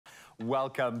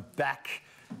Welcome back.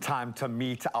 Time to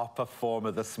meet our performer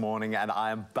this morning, and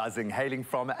I am buzzing. Hailing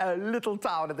from a little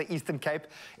town in the Eastern Cape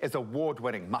is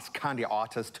award-winning Maskandi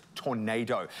artist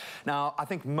Tornado. Now, I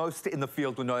think most in the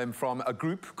field will know him from a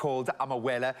group called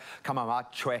Amawele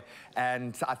Kamamachwe,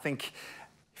 and I think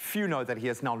few know that he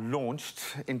has now launched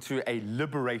into a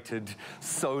liberated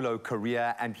solo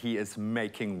career, and he is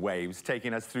making waves.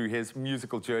 Taking us through his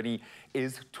musical journey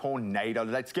is Tornado.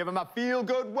 Let's give him a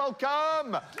feel-good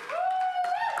welcome.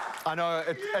 I know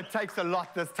it takes a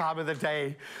lot this time of the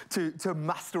day to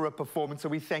muster a performance, so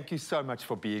we thank you so much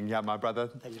for being here, my brother.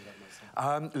 Thank you very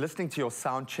much, sir. Listening to your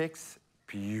sound checks,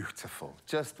 beautiful,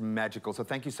 just magical. So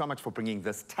thank you so much for bringing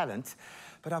this talent.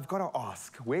 But I've got to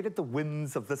ask, where did the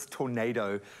winds of this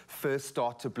tornado first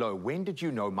start to blow? When did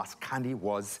you know Maskandi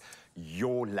was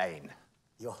your lane?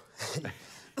 Yo.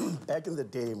 Back in the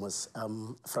day, was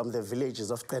from the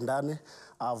villages of Tendane.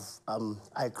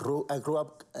 I grew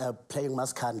up playing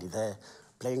Maskandi there,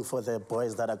 playing for the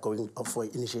boys that are going up for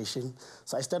initiation.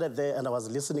 So I started there, and I was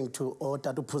listening to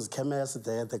Tatu Puzikemesi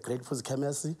there, the great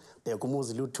Puzikemesi, the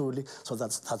Gumuzi Lutuli. So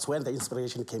that's when the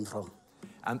inspiration came from.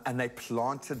 And they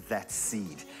planted that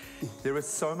seed. There is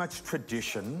so much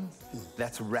tradition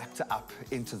that's wrapped up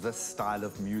into this style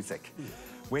of music.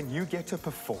 When you get to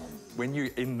perform, when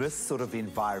you're in this sort of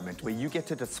environment, where you get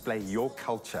to display your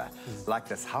culture like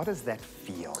this, how does that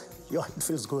feel? Yeah, it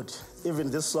feels good.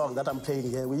 Even this song that I'm playing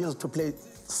here, we used to play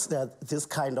this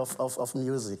kind of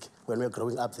music when we were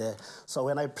growing up there. So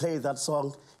when I play that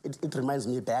song, it reminds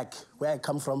me back where I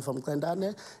come from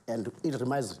Tendane, and it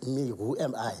reminds me, who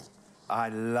am I? I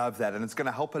love that, and it's going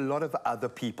to help a lot of other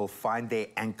people find their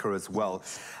anchor as well.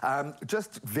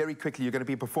 Just very quickly, you're going to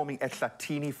be performing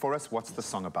Ehlathini for us. What's the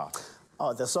song about?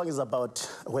 Oh, the song is about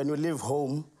when you leave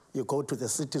home, you go to the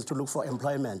cities to look for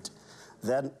employment.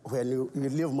 Then when you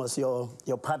leave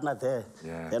your partner there,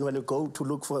 then when you go to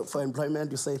look for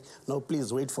employment, you say, no,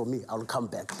 please wait for me, I'll come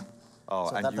back. Oh,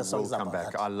 so and you will come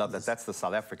back. I love that. Yes. That's the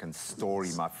South African story,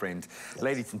 my friend. Yes.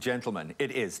 Ladies and gentlemen,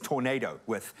 it is Tornado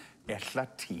with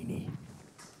Ehlathini.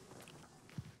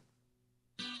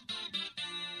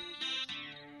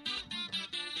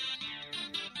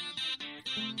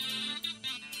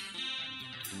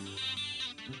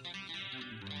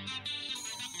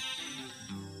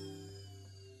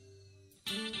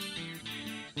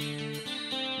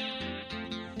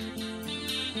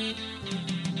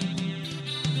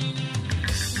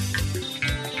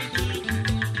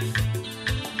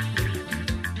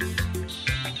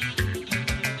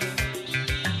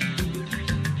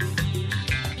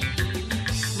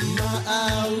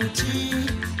 Auti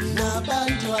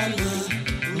nabantwana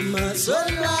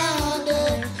mazolwabe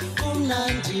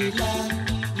kumnandila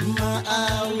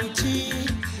auti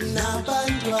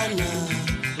nabantwana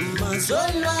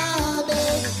mazolwabe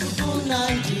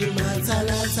kumnandi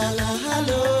matsala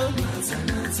hello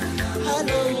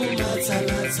hello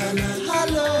matsala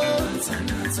hello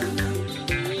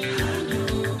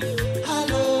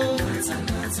hello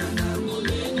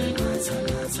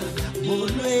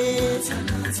molweni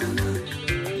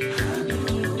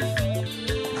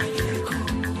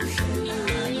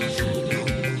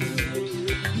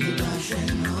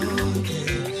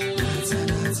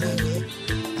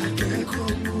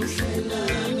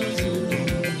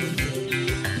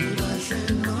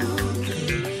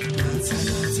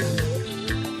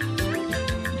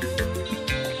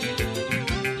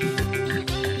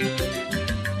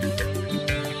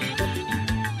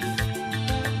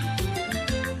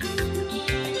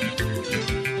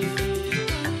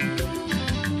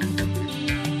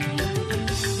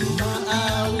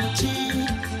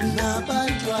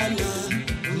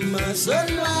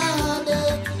mazolwabe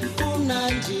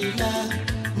kumnandila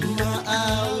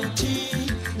auti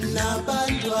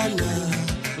nabantwana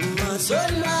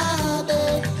mazolwabe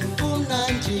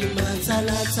kumnandi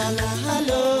matsala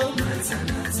hello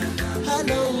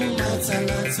hello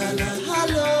matsala hello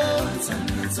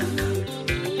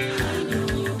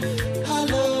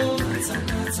hello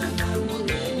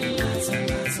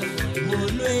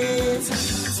molweni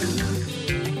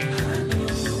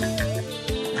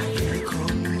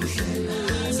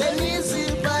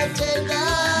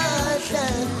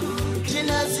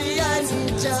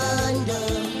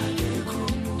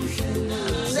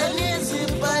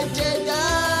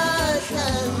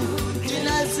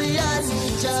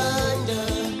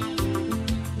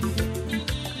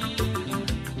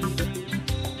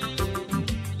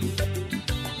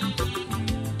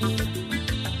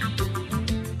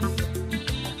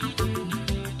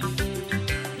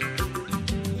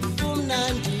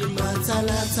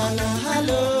Matsala,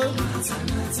 hello.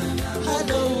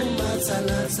 Hello,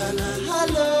 matsala,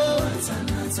 hello.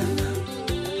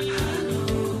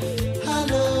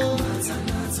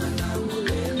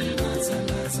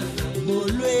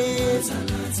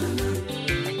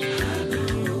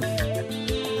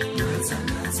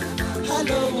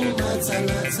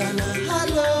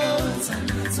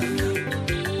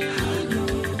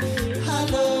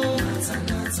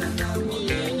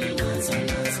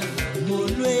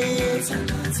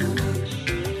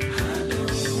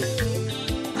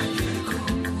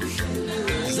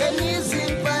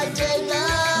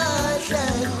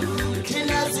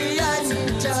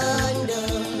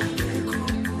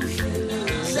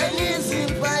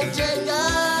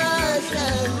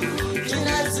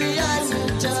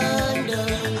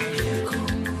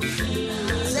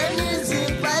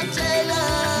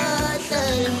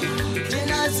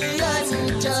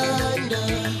 siyanithanda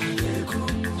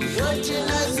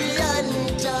yothina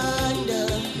siyanithanda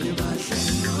nibahle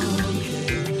nonke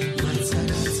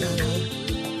matsalatsala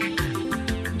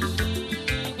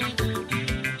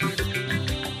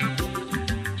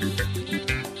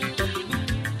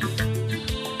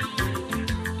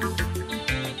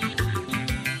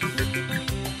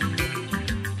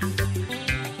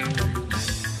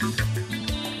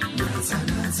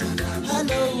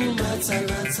hello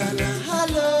matsalatsala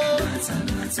hello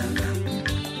matsalatsala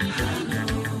hello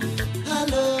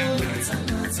hello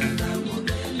matsalatsala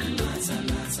molweni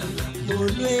matsalatsala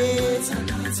molweni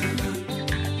matsalatsala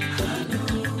hello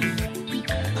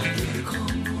akekho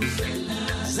muhlela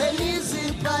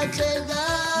zeniziphathe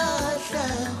kahle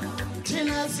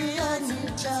thina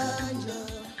siyanithanda.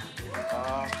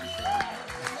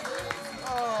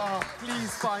 Oh,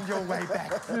 please find your way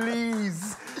back,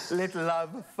 please. Let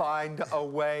love find a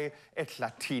way.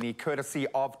 Ehlathini, courtesy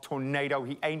of Tornado.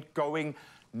 He ain't going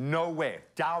nowhere.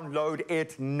 Download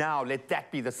it now. Let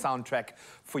that be the soundtrack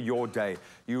for your day.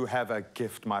 You have a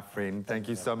gift, my friend. Thank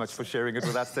you so much for sharing it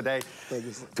with us today. Thank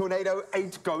you, sir. Tornado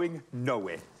ain't going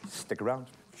nowhere. Stick around.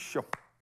 Sure.